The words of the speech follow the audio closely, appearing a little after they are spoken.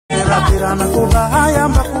Kapirana kuba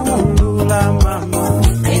hayamba kundula mama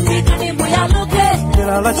Indika ni muyaluke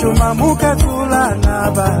Kirala chuma muka tula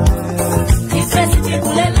na bale Ifesi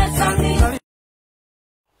chikulele sami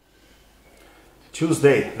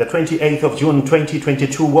Tuesday, the 28th of June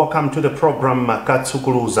 2022. Welcome to the program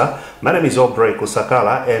Katsukuluza. My name is Aubrey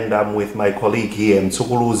Kusakala and I'm with my colleague here,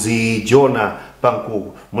 Mtsukuluzi Jonah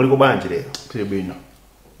Panku. Muliko banji leo? Tibino.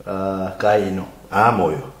 Kaino.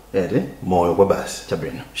 Moyo. Ede? Moyo kwa basi.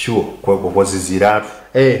 Chabino. Sure, kwa zizira.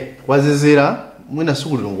 Kwa zizira, mwina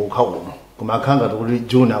sukulu ngokhawo. Kumakanga tukuli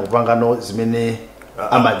Jonah kupanga no zimene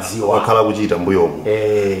amadziwa wakhala kuchita mbuyomu.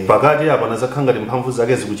 Pakati apa nazakhanga timphamvu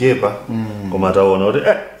zake zikuchepa. Koma taona kuti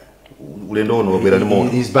ulendo ono wabwera ni moyo.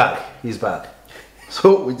 He's back.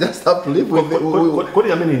 So we just have to live with it.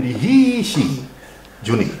 Kodi amene ndi hishi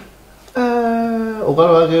Juni.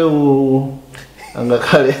 Ukalo wake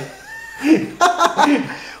angakhale.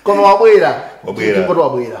 Koma wabwera.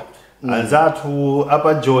 Wabwera. Anzathu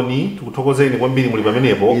apa Johnny tikuthokozeni kwambiri muli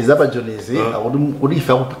pamenepo. Izapa Johnnyzi akuti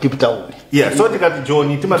ifa ku Cape Town. Yeah, so tikati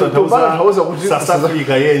Johnny timatanthauza South Africa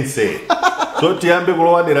yense. So tiyambe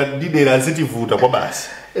kulowa dera zitivuta kwa basi.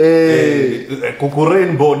 Ku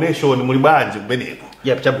Rainbow Nation muli banji kumeneko.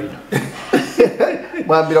 Yep, chabwino.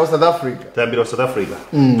 Mwambira South Africa. Tambira South Africa.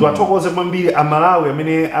 Twathokoze kwambiri amalawi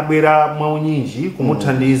amene abwera mwaunyinji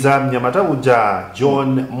kumuthandiza mnyamata uja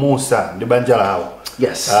John Musa ndi banja lawo.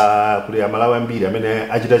 Yes. Kuli amalawi ambiri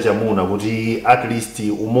amene achita chamuna kuti at least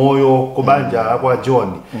umoyo kubanja kwa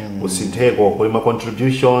John usintheko kuli ma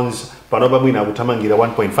contributions panopa mwina akuthamangira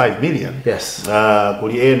 1.5 million. Yes.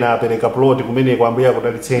 Kuli ena apereka plot kumene kwambuya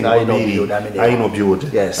kudalitseni kwambiri. Aino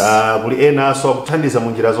build. Yes. Kuli ena so akuthandiza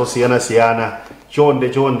munjira zosiyana.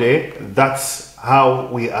 Chonde, that's how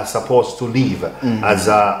we are supposed to live as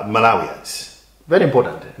Malawians. Very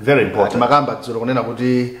important. Very important. Makamba tsolo kunena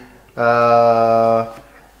kuti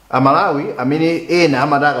Amalawi amene ena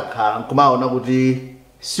amataka khala nkumaona kuti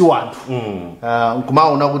si wanthu.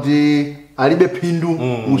 Nkumaona kuti alibe phindu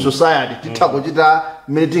mu society titha kuchita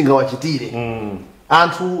mmene tingawachitire.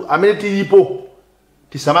 Anthu amene tilipo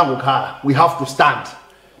tisamangokhala. We have to stand.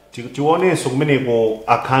 Tionenso kumeneko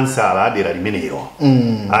akansala adera limenelo.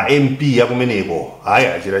 MP ya kumeneko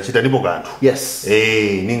aya achita ndipo kanthu. Yes.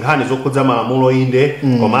 Ni nkhani zokhudza malamulo inde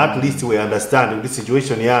koma at least we understand kuti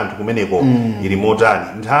situation ya anthu kumeneko ili motani.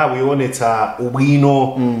 Nthawi yonetsa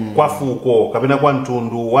ubwino kwa fuko kapena kwa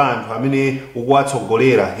mtundu wa anthu amene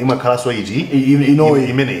ukuwatsogolera imakhalanso iti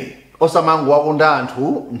imeneyi. Osamango wakonda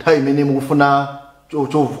anthu nthawi imene mukufuna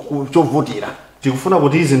chovutira. Tikufuna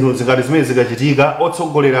kuti izinthu zingati zimene zikachitika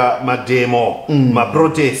otsogolera mademo ma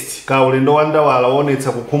protest ka ulendo wandawala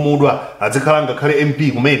onetsa kukhumudwa azikhala ngakhale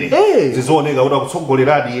MP kumene zizooneka kuti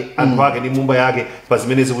akutsogoleradi anthu ake ndi mumba yake pa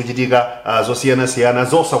zimene zikuchitika zosiyana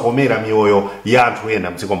zosakomera miyoyo ya anthu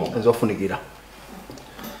ena mdziko muno zofunikira.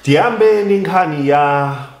 Tiyambe ndi nkhani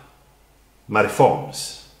ya ma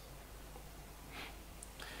reforms.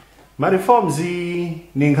 Ma reforms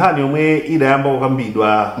ni nkhani yomwe idayamba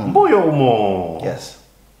kukambidwa mbuyo umo. Yes.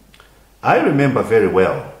 I remember very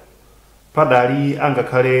well. Padali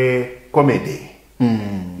angakhale comedy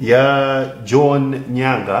ya John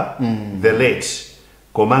Nyanga the late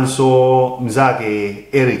komanso mzake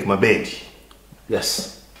Eric Mabedi.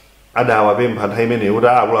 Yes. Adawapempha nthawi imeneyo kuti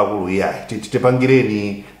akuluakulu iyayi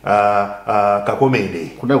tipangireni ka comedy.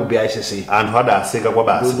 Kuna ku BICC. Anthu adaseka kwa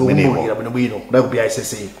basi kumeneko. Kuna ku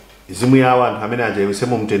BICC. Zimu ya anthu amene ajayiwise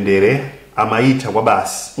mu mtendere amaitha kwa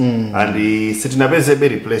basi and sitinapeze be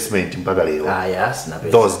replacement mpaka lero. Yes,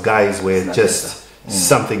 those guys were just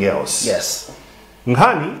something else. Yes.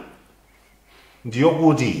 Nkhani ndiyo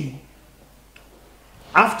kuti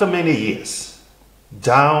after many years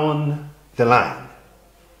down the line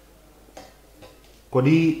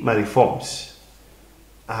kodi ma reforms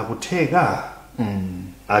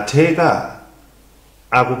atheka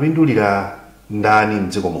akupindulira ndani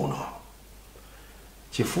mdziko muno.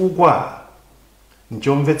 Chifukwa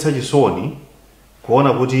nchomvetsa chisoni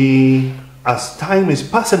kuona kuti as time is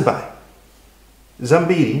passing by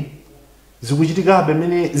zambiri zikuchitikabe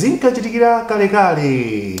mene zinkachitikira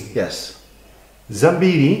kalekale. Yes.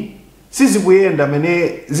 Zambiri sizikuyenda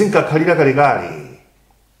mene zinkakhalira kalekale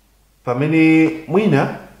pamene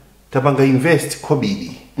mwina tapanga invest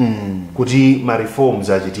kobidi kuti ma reforms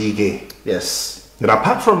achitike. Yes. But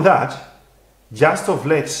apart from that, just of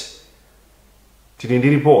late tili ndi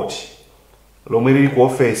report lomwe lili ku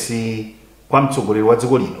ofesi kwa mtsogoleri wa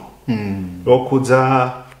dziko lino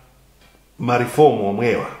lokhudza ma reform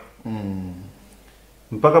omwewa.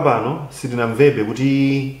 Mpaka pano sitinamvebe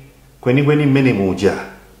kuti kwenikweni mmene muja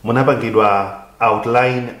munapangidwa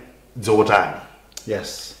outline zotani.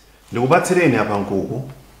 Yes. Ndikupatsireni apa nkuku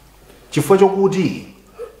chifukwa chokuti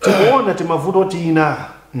tikuona timavuto tina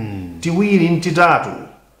tiwiri ntitatu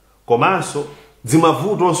komanso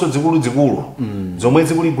zimavutonso zikulu zomwe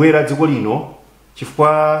zikuligwera dziko lino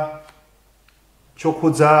chifukwa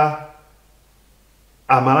chokhudza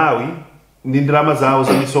amalawi ndi ndalama zawo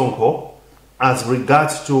za misonkho as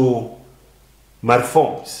regards to ma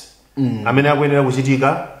reforms amene akuyenera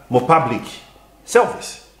kuchitika mu public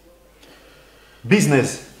service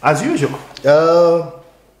business as usual.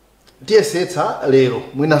 Tiyesetsa lero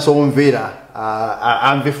mwinaso omvera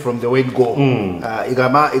amve from the word go.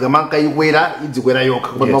 Ikamanka ikwera idzikwera yokha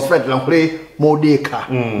koma mafuna tilankhule modekha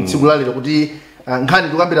tsiku la lero kuti nkhani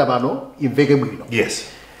tikambira pano imveke bwino. Yes.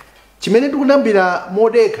 Chimene tikunambira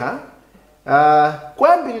modekha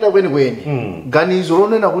kuyambirira kwenikweni ganizo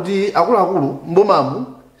lonena kuti akuluakulu mbomamu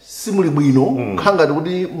simuli bwino khangati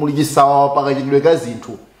kuti muli chisawa pakachitidwe ka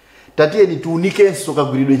zinthu tatiyeni tiunikenso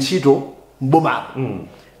kagwiridwe ntchito mbomamu.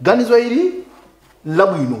 Ganizo ili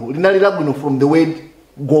labwino linali labwino from the word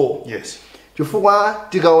go. Yes. Chifukwa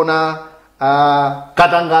tikaona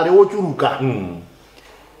katangale wochuluka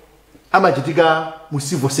amachitika mu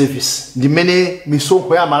civil service ndimene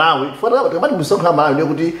misonkho ya Malawi tikamati misonkho ya Malawi ndiye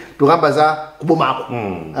kuti tukamba za kubomako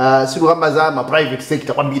si tukamba za ma private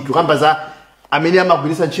sector kwambiri tukamba za amene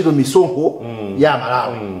amagwiritsa ntchito misonkho ya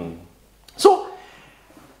Malawi. So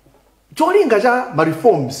cholinga cha ma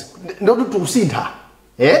reforms ndoti tikusintha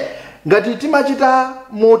ngati timachita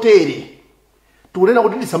motere tikunena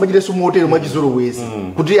kuti tisamachiteso motere mwachizolowezi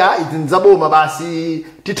kuti izi nzaboma basi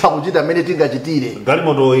titha kuchita amene tingachitire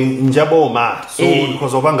galimoto njaboma so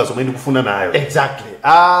because opanga zomwe ndikufuna nayo. Exactly.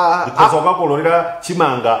 Because okakololera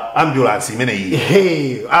chimanga ambulance imene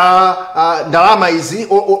iyi ndalama izi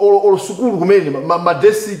sukulu kumene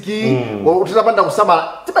madesiki titapanda kusamala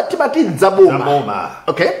timati nzaboma.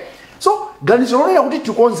 Okay, so ganizo lonena kuti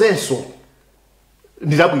tikonzenso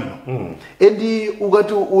ndilabwino and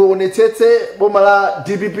ukati uonetsetse boma la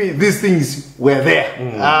DPP these things were there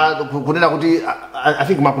kunena kuti I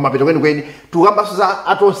think mapeto kwenikweni tukambaso za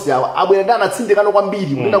atonsi awa abwera ndi anatsindikano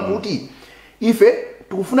kwambiri kunena kuti ife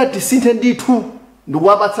tikufuna tisinthe ndithu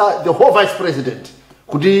ndikuwapatsa the whole vice president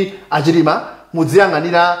kuti achilima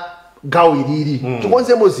mudziyang'anira gawo ilili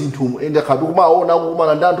tikonzemo zinthu ende khatu kumaona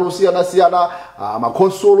kumana ndi anthu osiyana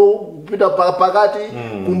makonsolo kupita pakati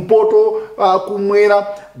kumpoto kumwera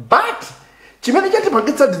but chimene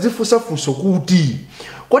chatipangitsa tidzifunsafunso kuti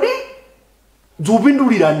kodi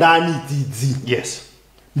zikupindulira ndani dzidzi. Yes.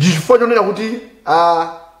 Ndichifukwa chonena kuti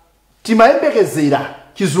timayembekezera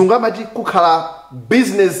chizungu amati kukhala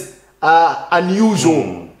business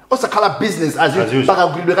unusual osakhala business as usual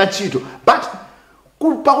pakagwiridwe ka ntchito but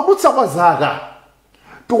pakudutsa kwa zaka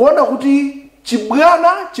tikuona kuti chibwana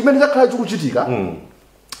chimene chakhala chikuchitika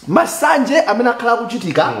masanje amene akhala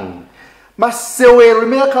kuchitika masewero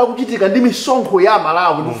amene akhala kuchitika ndi misonkho ya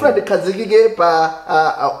Malawi ndikufuna tikhazikike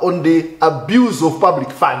pa on the abuse of public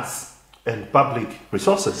funds and public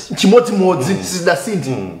resources chimodzimodzi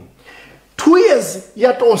sizidasinthe 2 years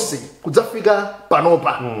yatonse kudzafika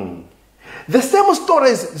panopa the same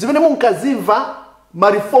stories zimene munkazimva ma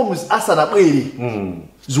reforms asanabwere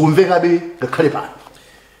zikumvekabe ngakhale pano.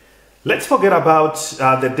 Let's forget about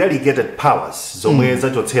the delegated powers zomwe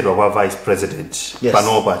zachotsedwa kwa vice president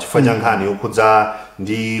panopa chifukwa cha nkhani yokhudza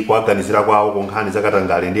ndi kuaganizira kwawo ku nkhani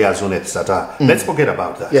zakatangale ndi azunet sata. Let's forget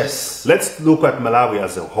about that. Yes. Let's look at Malawi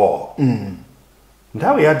as a whole.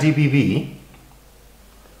 Nthawi ya DPP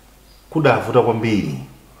kudavuta kwambiri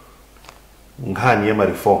nkhani ya ma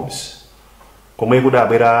reforms komwe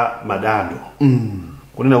kudabwera madando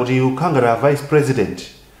kunena kuti ukhangala vice president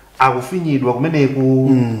akufinyidwa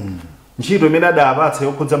kumeneku ntchito imene adapatsa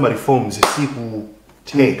yokhudza ma reforms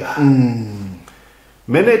sikutheka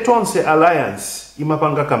mene tonse alliance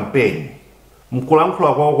imapanga campaign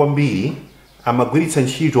mkulankhula kwawo kwambiri amagwiritsa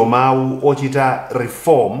ntchito mawu ochita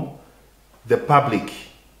reform the public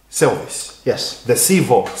service. Yes. The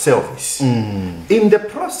civil service. In the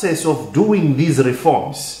process of doing these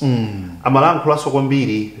reforms, amalankhula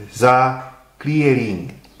kwambiri za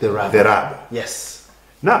clearing the rubble. Yes.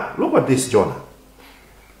 Now, look at this, Jonah.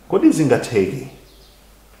 Kodi zingatheke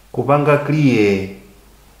kupanga clear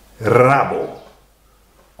rubble,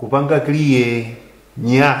 kupanga clear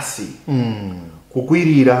nyasi,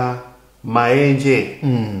 kukwirira maenje,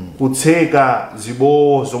 kutseka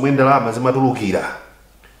zibowo zomwe ndalama zimatulukira,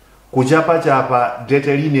 kuchapa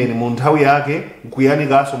dete linen mu nthawi yake,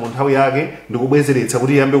 nkuyanikanso mu nthawi yake, ndikubwezeretsa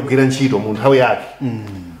kuti yambe kugwira ntchito mu nthawi yake.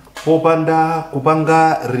 Popanda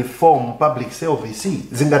kupanga reform public service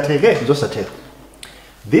zingatheke zosatheka.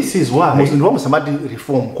 This is why muzindu samadi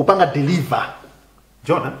reform kupanga deliver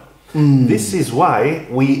Jonah. This is why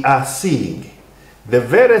we are seeing the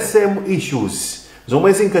very same issues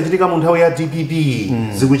zomwe zinkachitika mu nthawi ya DPP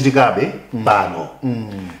zikuchitikabe pano.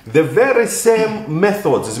 The very same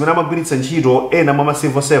methods zimene amagwiritsa ntchito ena mwa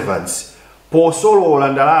civil servants posolola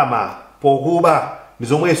ndalama pokuba ndi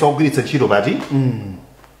zomwenso akugwiritsa ntchito pati.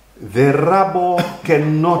 The rubble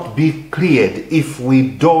cannot be cleared if we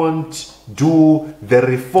don't do the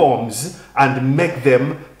reforms and make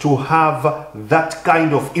them to have that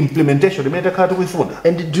kind of implementation.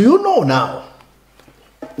 And do you know now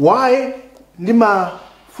why ndima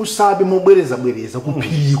fusabe mobwereza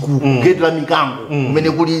kupiriku kugedla mikango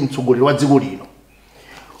kumene kuli mtsogoleri wa dziko lino?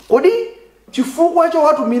 Kodi chifukwa cha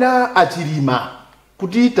watu mina achilima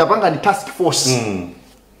kuti tapanga ni task force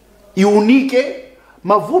iunike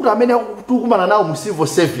mavuto amene tukumana nawo mu civil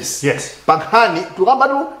service. Yes. Pakhani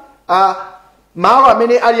tukambatu malo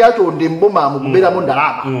amene ali acho ndi mboma mu kubera mo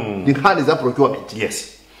ndalama ndi nkhani za procurement. Yes.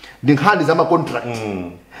 Ndi nkhani za ma contract.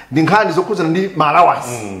 Ndi nkhani zokuzana ndi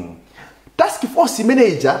malawasi. Task force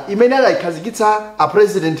manager imene alayikhazikitsa a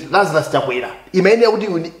president Lazarus Chakwera imene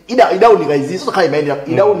kuti idaunika izizo so khala imene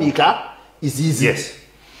idaunika izizi. Yes.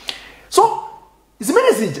 So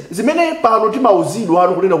zimene pano timauzidwa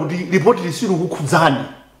ano kunena kuti report lisiru kukhudzani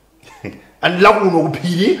andila kuno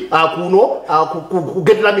kuphiri akuno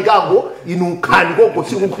kugetela mikango inu khani koko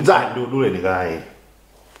siku kukhudzani dule ndikaye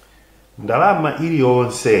ndalama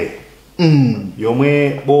iliyonse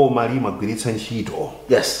yomwe boma limagwiritsa ntchito.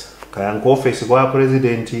 Yes. Kaya nkofesi kwa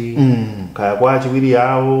president, kaya kwa chiwiri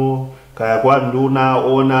yawo, kaya kwa nduna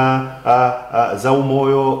ona za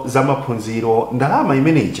umoyo za maphunziro, ndalama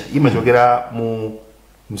imeneja imachokera mu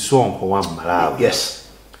msonkho wa Malawi. Yes.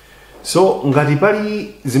 So ngati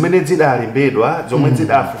pali zimene zidalembedwa zomwe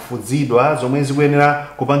zidafufuzidwa zomwe zikuyenera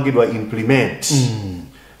kupangidwa implement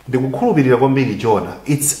ndikukhulupirira kwambiri Jona,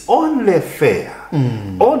 it's only fair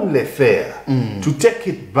to take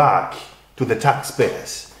it back to the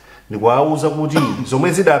taxpayers. Ndikuwauza kuti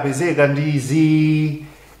zomwe zidapezeka ndizi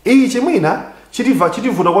ichi mwina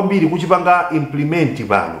chitivuna kwambiri kuchipanga implement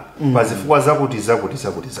pano pazifukwa zakuti.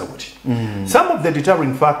 Some of the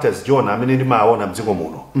deterring factors Jona amene ndimaona mdziko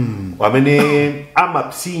muno amene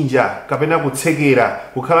amapsinja kapena kutsekera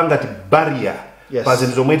kukhala ngati barrier pa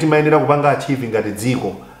zinthu zomwe timayenera kupanga achieve ngati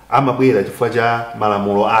dziko amabwera chifukwa cha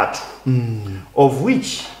malamulo athu, of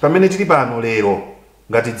which pamene tili pano lero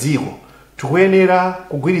ngati dziko tikuyenera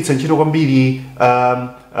kugwiritsa ntchito kwambiri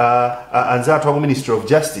anzathu wa Ministry of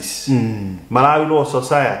Justice, Malawi Law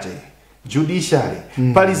Society, Judiciary.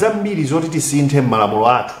 Pali zambiri zoti tisinthe malamulo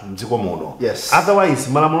athu mdziko muno. Yes. Otherwise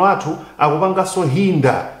malamulo athu akupanga so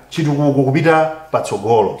hinda chitukuko kupita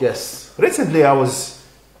patsogolo. Yes. Recently I was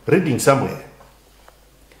reading somewhere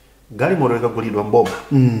galimoto ikagulidwa mboma.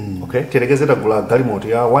 Okay, terekezeta gula galimoto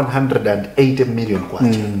ya 180 million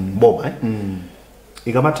kwacha mboma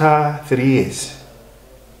ikamata 3 years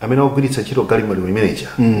amene ogwiritsa ntchito galimoto manager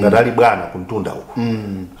ngati ali bwana kumtunda uko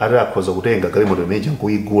ati akhoza kutenga galimoto manager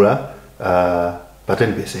kuigula pa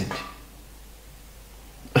 10%.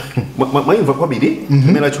 Mwaimva kwabiri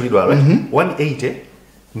imene achulidwa 180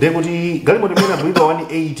 ndiye kuti galimoto imene agulidwa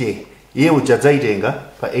 180 iye uchadzaitenga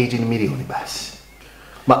pa 18 million basi.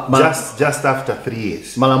 Just after 3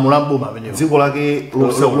 years. Malamulo amboma amenewo. Dziko lake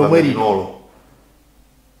lomwerino.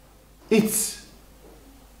 It's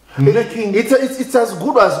as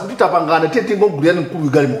good as kuti tapangana ngoguliyani mkulu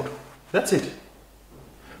galimoto. That's it.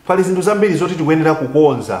 Pali zinthu zambiri zoti tikuyenera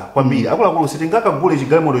kukonza kwambiri. Akuluakulu sitingakagule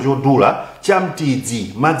chigalimoto chodula cha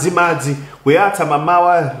mtidzi madzi kuyatsa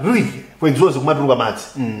mamawa kwenzozi kumatuluka madzi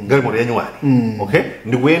galimoto yanyuwani. Okay,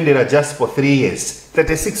 ndikuyendera just for 3 years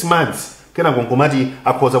 36 months kena konkomati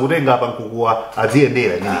akhoza kutenga apa nkukuwa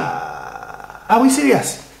aziyendera nini. Are we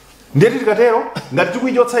serious? Ndiyeti tikatero ngati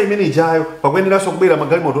tikuichotsa imene ijayo pakuyenderanso kubwera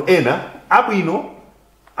magalimoto ena abwino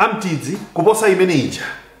amtidzi kuposa imene ija.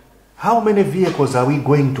 How many vehicles are we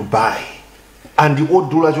going to buy and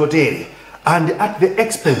odula chotere and at the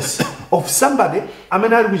expense of somebody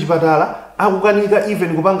amene ali kuchipatala akukanika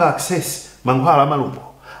even kupanga access mankhwala amalumbo,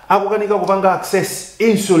 akukanika kupanga access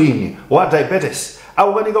insulin wa diabetes,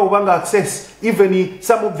 akukanika kupanga access even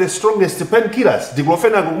some of the strongest painkillers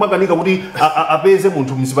diclofenac kumakanika kuti apeze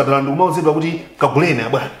munthu mzipatala ndikumauzidwa kuti kagulene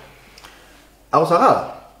abwana. Awusakala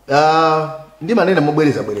ndimanena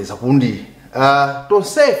mobwereza kundi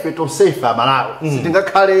tonsefe Malawi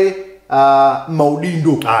sitingakhale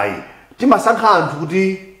maudindo ayi timasankha anthu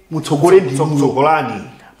kuti mutsogole mutsogolani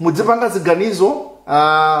mudzipanga ziganizo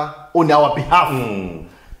on our behalf.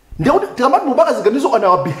 Ndikuti tikamati mupanga ziganizo on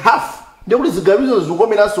our behalf ndikuti ziganizo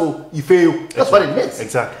zikukomeranso ifeyo. That's what it means.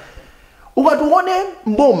 Exactly. Ukatione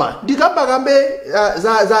mboma ndikambakambe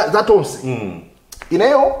za tonse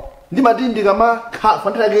ineyo ndimati ndikama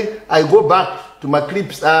fanira ke I go back tuma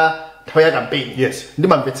clips nthawi ya campaign Yes.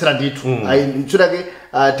 ndimamvetsera ndithu chotake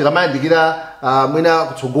tikamayandikira mwina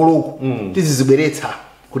kutsogoloku tizizibweretsa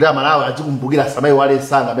kuti amalawi azikumbukira samayi wale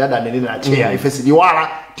sanga amene adanenera acheya ife siliwala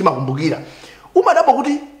timakumbukira umadabwa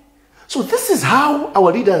kuti so this is how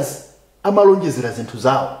our leaders amalonjezera zinthu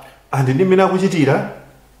zawo and ndimene akuchitira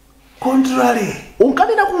contrary.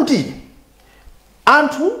 unkanena kuti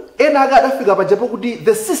anthu ena ake adafika pajapo kuti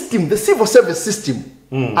the civil service system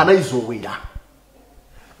anayizowera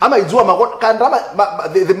amayidziwa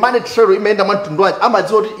the money trail imaenda mwa mtundu wake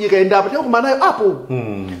amadziwa kuti ikaenda apa tikuma nayo apo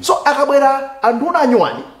so akabwera anduna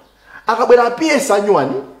anyuwani akabwera PS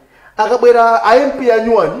anyuwani akabwera IMP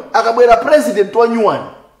anyuwani akabwera president anyuwani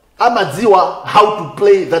amadziwa how to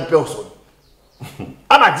play that person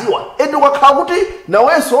amadziwa ende wakhala kuti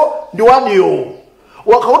nawenso ndi waniyo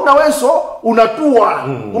wakhala kuti nawenso unatuwa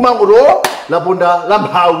umangoto laponda la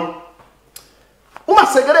mphawi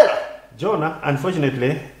umasekerera Jonah,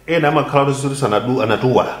 unfortunately, ena amakhala kuti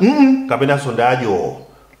anatuwa kapena sonda adyo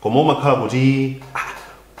koma umakhala kuti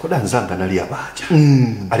koda nzanga nali apaja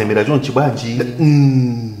alemera chonchi bwanji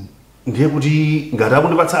ndiye kuti ngati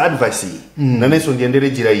akundipatsa advice nanenso ndiyendere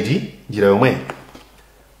njira yomwe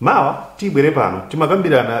mawa tibwere pano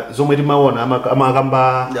timakambirana zomwe timaona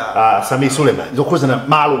amakamba Sami Suleiman zokhuzana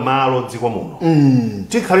malo dziko muno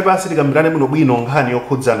tikhale pasi tikambirane bwinobwino nkhani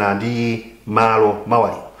yokhudzana ndi malo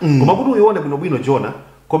mawali koma kuti uyione bwinobwino Jonah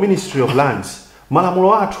ku Ministry of Lands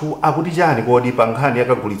malamulo athu akuti chani kodi pa nkhani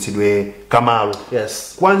yakagulitsidwe kamalo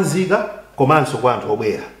yes kwanzika komanso kwa anthu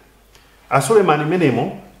obwera Suleiman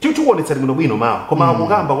menemo tikuonetsa bwinobwino mawa koma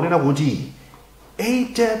akukamba kunena kuti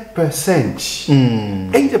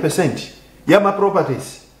 80% ya ma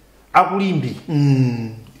properties akulimbi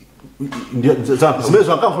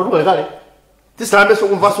zimezo akamfutuka kale tisalambe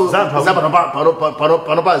sokumvaso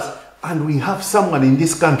pano pasi. And we have someone in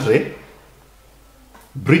this country,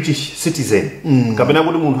 British citizen, kapena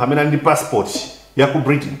kuti munthu amene ndi passport ya ku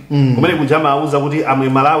Britain kumene kunjama auza kuti am a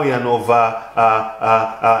Malawian of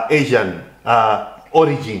Asian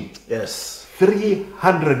origin. Yes.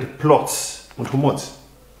 300 plots munthu mmodzi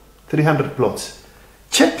 300 plots.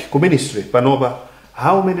 Check ku ministry panopa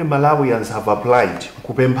how many Malawians have applied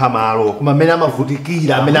kupempha malo kuma amene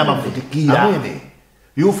amavutikira amene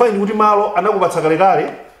you find kuti malo anakupatsa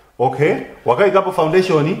kalekale. Okay, wakaikapo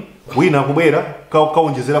foundation wina kubwera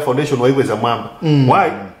kaonjezera foundation waikweza mwamba.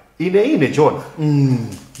 Why? Ine Jonah.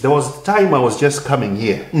 There was a time I was just coming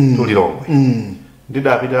here to Lilongwe.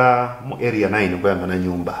 Ndidapita mu area 9 kuyamba na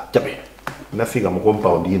nyumba. Nafika mu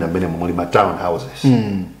compound ina mbene muli ma town houses.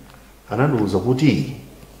 Ananduza kuti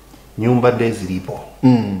nyumba ndezilipo.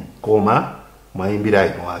 Koma mwayimbira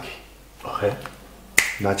ino wake. Okay.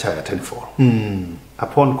 Nachaya 10-4.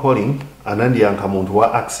 Upon calling anandiyankha munthu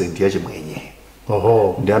wa accent ya chimwenye.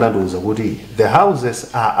 Ndi ananduza kuti the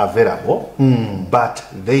houses are available but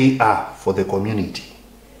they are for the community.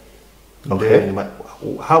 Okay. Then,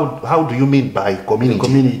 how do you mean by community? The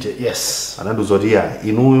community, yes. Ananduza kuti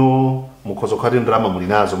inuyo mukhoza khati ndrama muli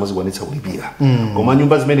nazo muzikwanitsa kulipira. Koma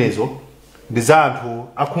nyumba zimenezo ndi za anthu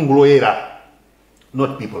akhunguloyera,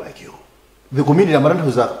 not people like you. The community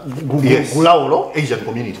amaranduza yes. Gulaulo Asian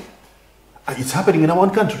community. It's happening in our own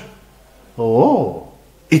country. Oh,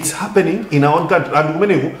 it's happening in our own country. And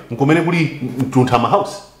kumene kuli mtuntama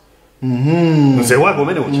house. Mzee wako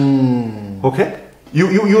kumene ucha. Okay?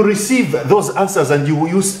 You receive those answers and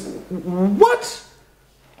you use what?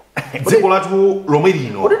 Dziko latu lomwe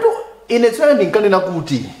lino. Odeto inetsana ndinkanena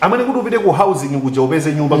kuti amene kuti upite ku housing kuja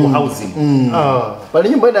upeze nyumba ku housing. Pali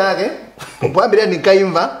nyumba ina yake kupambira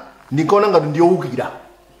ndinkaimva ndikaona ngati ndiyowukira.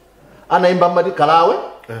 Anaimba amati Kalawe.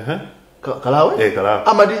 Kalawe? Kalawe.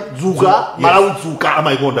 Amati Dzuka, Malawi Dzuka.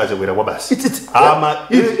 Amaikonda achakwera kwa basi. Ama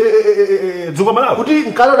Dzuka Malawi. Kuti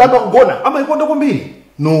nkalo damba kugona. Amaikonda kwambiri.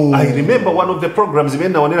 No. I remember one of the programs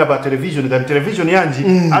imene naonera pa television, that television yanji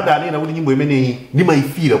adanena kuti nyimbo imeneyi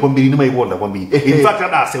ndimayifira kwambiri ndimayikonda kwambiri. In fact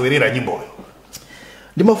adasewerera nyimboyo.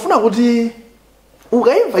 Ndimafuna kuti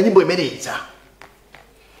ukaimva nyimbo imeneyiza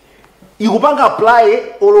ikupanga apply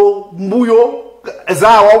olo mbuyo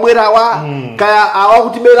zawa obwerawa kaya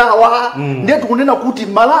awakutiberawa ndiye tikunena kuti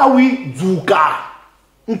Malawi Dzuka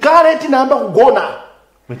nkale tinayamba kugona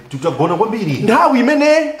tutagona kwambiri nthawi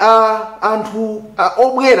imene anthu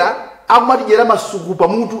obwera akumatijera masuku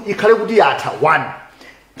pamutu ikhale kuti yatha 1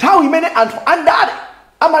 nthawi imene anthu andale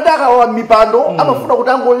amadaka wa mipando amafuna kuti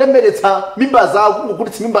angolemeretsa mimba zawo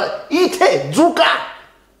kungokutitsa mimba ithe Dzuka.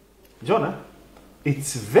 Jonah,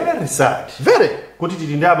 it's very sad. Very. Kuti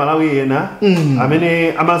tili ndi Malawi ena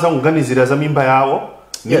amene amaza kuganizira za mimba yawo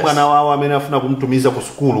ndi mwana wawo amene afuna kumtumiza ku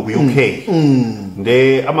skulu ku UK.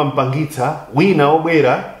 Nde amampangitsa wina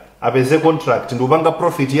obwera apeze contract ndupanga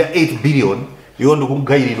profit ya 8 billion iwo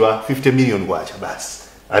ndikugairidwa 50 million kwacha basi,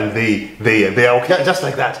 and they are okay just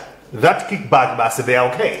like that kickback basi, they are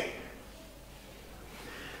okay.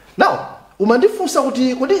 Now umandifunsa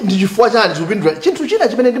kuti ndichifukwa chani zikupindula chinthu china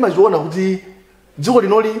chimene ndimachiona kuti dziko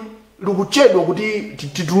linoli likuchedwa kuti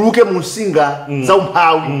tituluke mu msinga za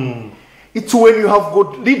umphawi. It's when you have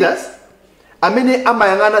got leaders amene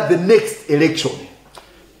amayang'ana the next election.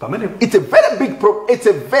 It's a very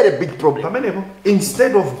big problem.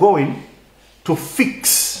 Instead of going to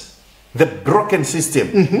fix the broken system,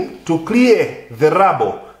 to clear the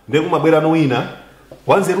rubble, ndekumabwera wina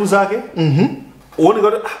wanzeru zake uone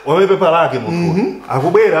kuti wamepepa lake munthu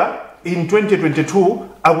akubwera in 2022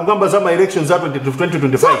 akukamba za ma elections za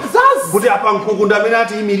 2025 kuti apa nkukunda amene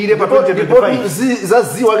ati imirire pa 2025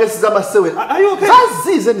 zaziwa ke sizamasewe. Are you okay?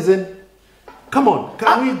 Zen. Come on,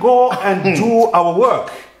 can we go and do our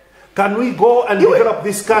work? Can we go and develop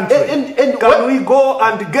this country? Can we go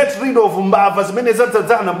and get rid of mbava zimene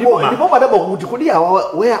zadzadzana mboma? Ndipo padaba kuti kodi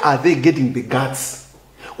awa, where are they getting the guts?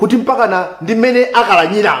 Kuti mpaka na ndimene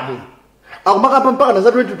akalanyiramu akumakamba mpaka na za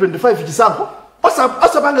 2025 chisankho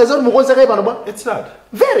osapanga zoti mukonzeka ipano bwa. It's sad.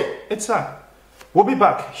 It's sad. We'll be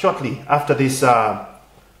back shortly after this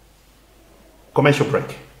commercial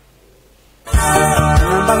break.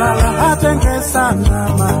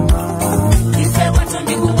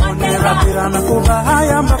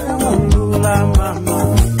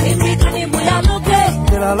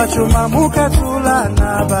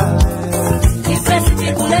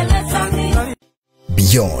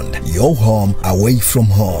 Beyond your home, away from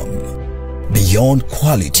home. Beyond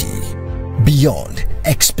quality. Beyond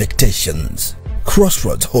expectations.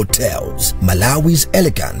 Crossroads Hotels, Malawi's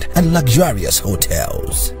elegant and luxurious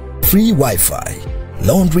hotels. Free Wi-Fi,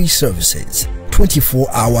 laundry services,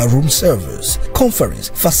 24-hour room service, conference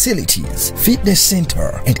facilities, fitness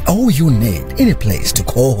center, and all you need in a place to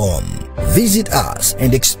call home. Visit us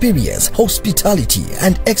and experience hospitality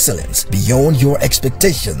and excellence beyond your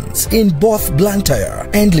expectations in both Blantyre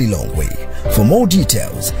and Lilongwe. For more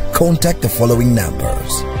details, contact the following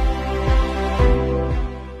numbers.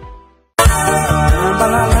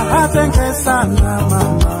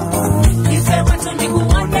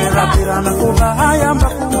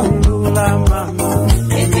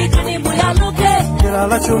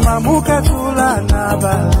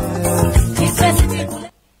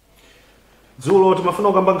 Dzulo timafuna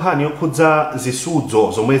kukamba nkhani yokhudza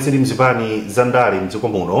zisudzo zomwe zili mzipani za ndale mdziko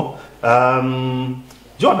muno.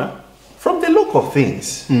 Jonah, from the look of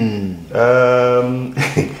things,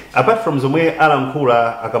 apart from zomwe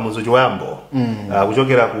alankhula akamuzo chiwambo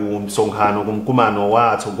kuchokera ku msonkhano kumkumano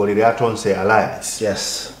wa atsogoleri a tonse alliance,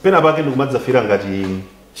 yes, pena pake ndikumadzafira ngati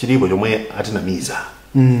chilipo chomwe atinamiza,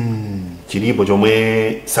 chilipo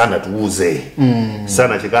chomwe sanatiuze,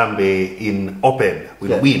 sanachikambe in open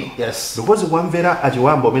bwinobwino, yes, because kuamvera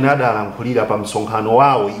achiwambo amene adalankhulira pa msonkhano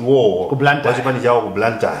wawo iwowo ku Blantyre, wachipani chawo ku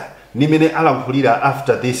Blantyre, nimene alankhulira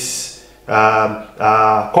after this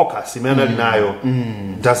caucus imene ali nayo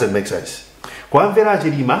doesn't make sense. Kuamvera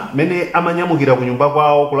achilima mene amanyamukira ku nyumba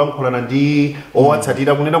kwawo kulankhulana ndi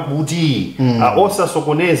owatsatira kunena kuti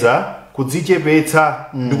osasokoneza kudzichepetsa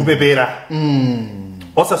ndi kupepera,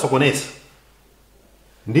 osasokoneza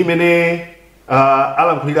ndi mene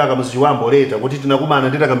alankhulira akamuzo chiwambo leta kuti tinakumana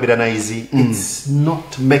nditakambirana izi. It's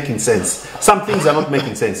not making sense. Some things are not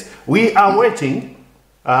making sense. We are waiting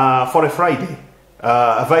for a Friday.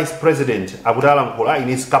 Vice President Alankhula in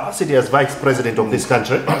his capacity as Vice President of this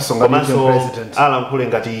country, Alankhula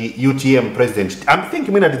ngati UTM President. I'm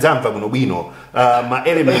thinking mina tidzamva bwinobwino ma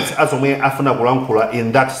elements azomwe afuna kulankhula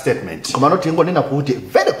in that statement. Komano tingonena kuti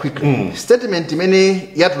very quickly, statement imene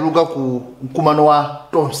yatuluka ku mkumano wa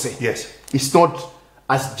tonse, yes, it's not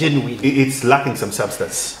as genuine. It's lacking some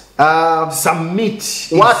substance. Some meat.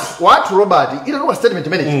 What Robert ila statement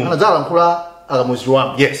imene anadzalankhula akamuzi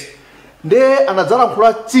wambo. Yes. Nde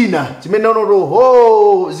anadzalankhula china chimene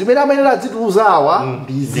ono zimene amene adzitiuzawa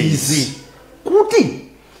ndi zizi kuti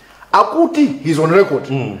akuti he's on record,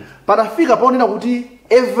 panafika paonena kuti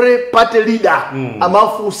every party leader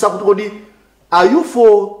amafunsa kuti kodi are you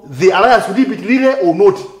for the alliance kuti ipitilire or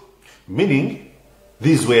not, meaning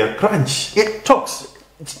these were crunch talks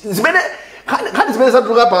zimene kandi zimene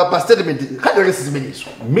zatuluka pa statement kandi lesi zimenezo,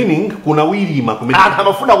 meaning kuna wirima kumene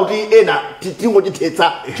amafuna kuti ena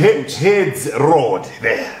tingochithetsa heads road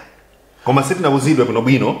there, koma sitinakuzidwe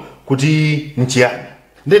bwinobwino kuti nchiyani.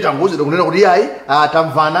 Ndetanguzidwa kunena kuti yayi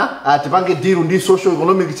tamvana tipange deal ndi social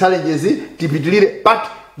economic challenges tipitilire, but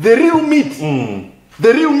the real meat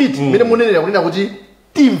mene munenera kunena kuti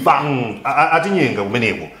timva atinyenga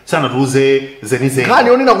kumeneko sanatuuze zenizeni khani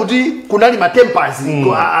onena kuti kunali matempers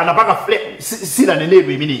anapaka sina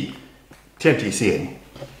nenedwe imeneyi tiyeni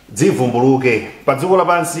dzivumbuluke pa dziko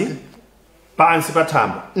lapansi pansi pa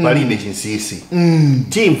thamba palibe chinsinsi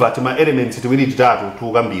timva tima elements tiwiri titatu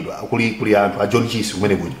tukambidwa kuli anthu a John Chisi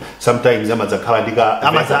kumene kuti sometimes amadzakhala ndi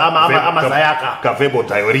ka verbal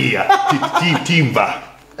diarrhea timva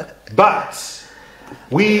but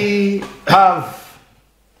we have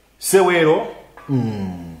sewero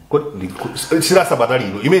sirasabata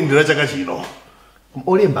lino imene ndira chaka chino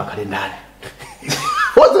olemba kalendani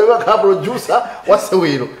wazewa ka producer wa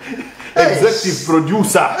sewero executive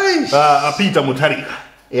producer Peter Mutharika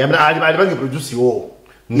alipange producer wo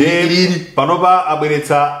ne panopa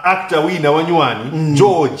abweretsa actor wina wanywani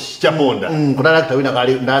George Chaponda kuna actor wina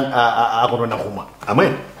kali akotona kuma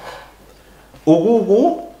amen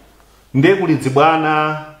ukuku ndekuli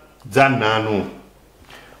dzibwana dzananu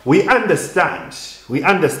we understand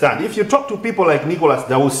if you talk to people like Nicholas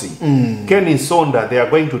Dausi Ken Sonda they are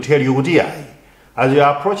going to tell you kuti as you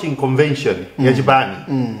are approaching convention ya Chipani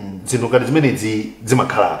zinukati zimenezi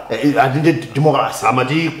zimakhala atinde democracy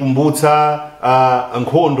amati kumbutsa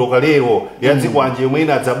nkhondo kalero ya dzikwanje yomwe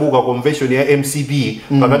inadzabuka convention ya MCP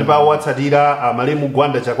pakati pa watsatira malemu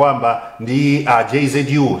Gwanda Chakwamba ndi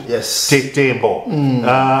JZU Tembo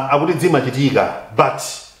akuti zimachitika but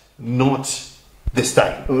not this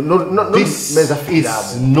time. This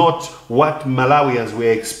is not what Malawians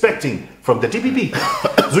were expecting from the DPP.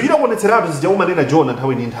 So you don't want to tell us the John and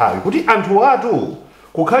how in nthawi kuti anthu atu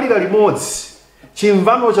kukhalira limodzi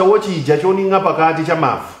chimvano chawo chija choninga pakati cha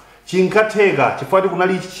mavu chinkatheka chifukwa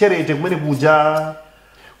kunali cherete kumene kuja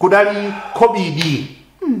kudali COVID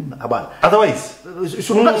otherwise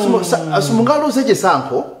simungaloze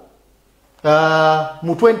chisankho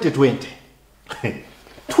mu 2020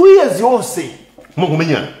 2 years yonse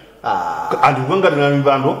mukumenyana anthu kukangatira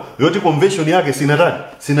mipando yoti convention yake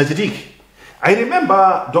sinachitike. I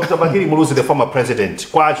remember Dr. Bakiri Muluzi, the former president,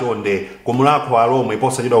 kwachonde kumulako alomwe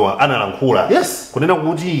posachedwa analankhula kunena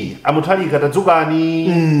kuti Amutharika tadzukani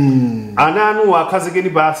ananu akhazikeni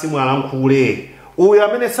basi mwalankhule uyu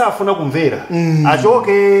amene safuna kumvera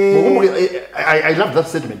achoke. I love that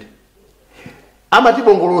statement. Amati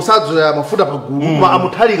bongolo sadzo ya mafuta pagulu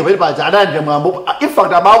Amutharika pali paja adanja mwambo in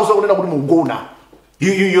fact abausa kunena kuti mungona.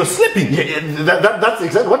 You're slipping. That's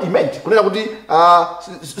exactly what he meant. Kunena kuti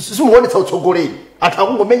simuonetsa utsogoleri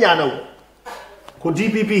atakungomenyana uko ku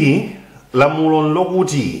DPP lamulo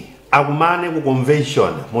lokuti akumane ku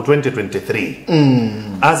convention mu 2023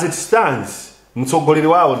 as it stands mtsogoleri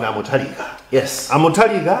wawo na Amutharika.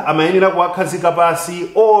 Amutharika amayenera kuwakhazika pasi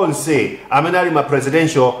onse amene ali ma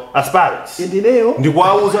presidential aspirants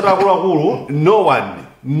ndikuwauza akuluakulu no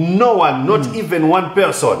one not even one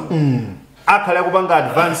person akhala kupanga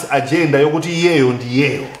advance agenda yokuti iyeyo ndi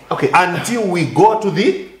iyeyo until we go to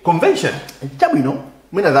the convention. Chabwino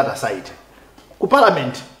mwina that aside ku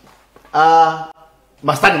parliament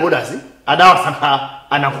standing orders adawasankha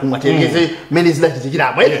anakhumwa telekeze mene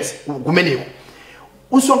zidachitikira kumeneko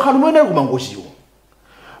usonkhano mwene kumangoshiwo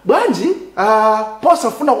bwanji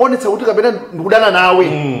posafuna kuonetsa kuti kapena ndikudana nawe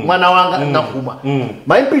mwana wanga ndakhuma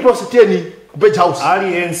maimpi tonse tiyeni ku page house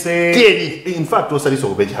aliyense in fact osaliso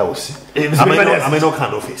ku page house ameno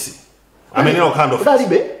kind office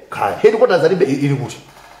dalibe headquarters alibe ili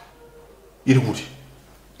kuti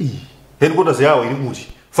headquarters yawo ili kuti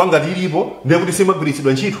fanga dilipo ndekuti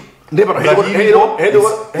simagwiritsidwa ntchito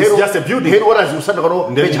it's just a building headquarters usanda kano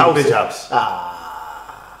page house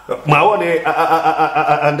mwaone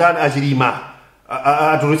andani achilima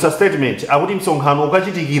atulisa statement akuti msonkhano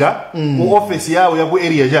ukachitikira ku office yawo ya ku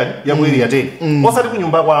area jani ya ku area 10 osati ku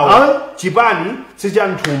nyumba kwawo Chipani sicha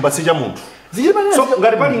nthumba sicha munthu so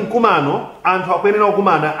ngati pali mkumano anthu akuyenera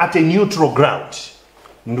kukumana at a neutral ground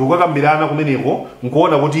ndikukambirana kumeneko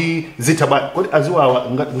nkuona kuti zithaba kuti aziwawa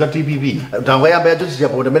ngati DPP tango yamba ya George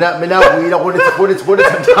Chaponda mena akuira kuonetsa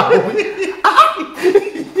nthawi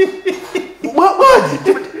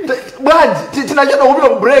bwanji tinachana kupita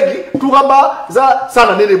ku break tukamba za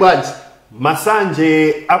sana nene bwanji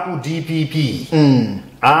masanje aku DPP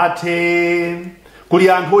ate kuli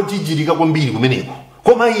anthu ojijirika kwambiri kumeneko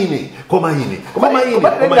koma ine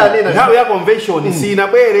nthawi ya convention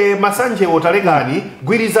sinabwere masanje otalekani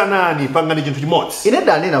gwirizanani pangani chinthu chimodzi ine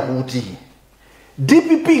ndanena kuti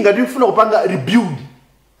DPP ngati ifuna kupanga rebuild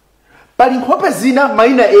pali nkhope zina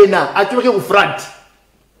maina ena achoke ku front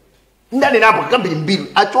ndani napo kambiri mbiri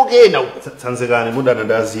achoke ena uko tsanzekani mudana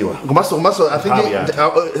ndaziwa ngomaso I think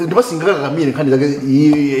ndipasingaka kamire nkhani zake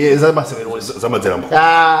za masewero zamadzera mbo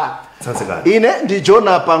Tsansekani. Ine ndi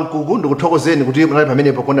Jona Pankuku ndikuthokozeni kuti munali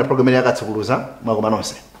pamenepo kuona program ya Katsukuluza mwakoma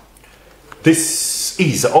nonse. This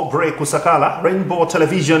is Obre Kusakala, Rainbow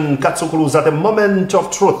Television, Katsukuluza. The moment of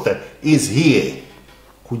truth is here.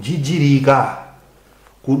 Kujijirika,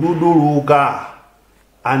 kududuluka,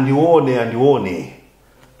 andione,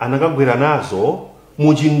 anakagwira nazo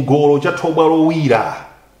muchingolo cha thobwa lowira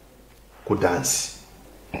kudansi.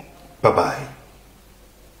 Bye bye.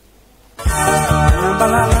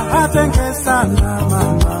 Nambalala atengesa na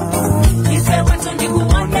mama. Ife watu ni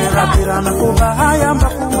kuonera. Rapirana kuba haya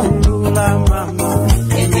mbakundula mama.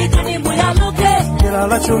 Itika ni muyaluke.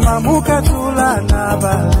 Kilala chuma mukatula na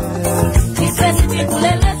bale. Ife siti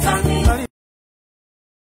kuleleza ni.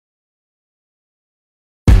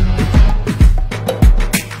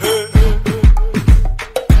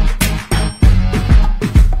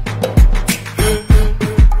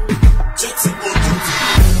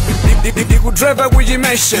 Driver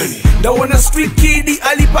kujimeshen ndawona street kid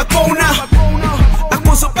alipa kona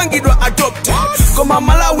akozopangidwa adopta koma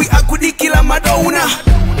Malawi akudikila madona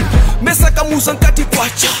mesa kamusa nkati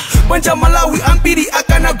kwacha banja Malawi ambiri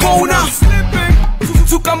akana gona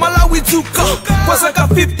tuka Malawi tuka kwa saka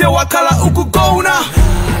 50 wakala ukugona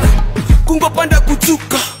kungopanda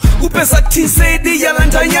kutuka upesa TZD ya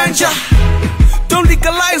landa nyanja. Don't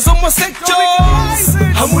legalize homosexuals.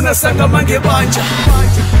 Hamuna sanga mange banja.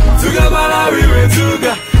 Tuga Malawi we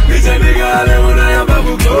tuga. Bicha nigale unayamba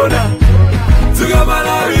kukona. Tuga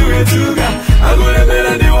Malawi we tuga. Agule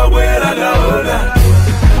bela ni wabwela naona.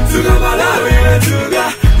 Tuga Malawi we tuga.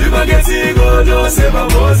 Dibageti godo seba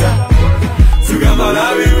moza. Tuga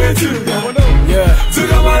Malawi we tuga.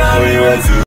 Tuga Malawi we tuga.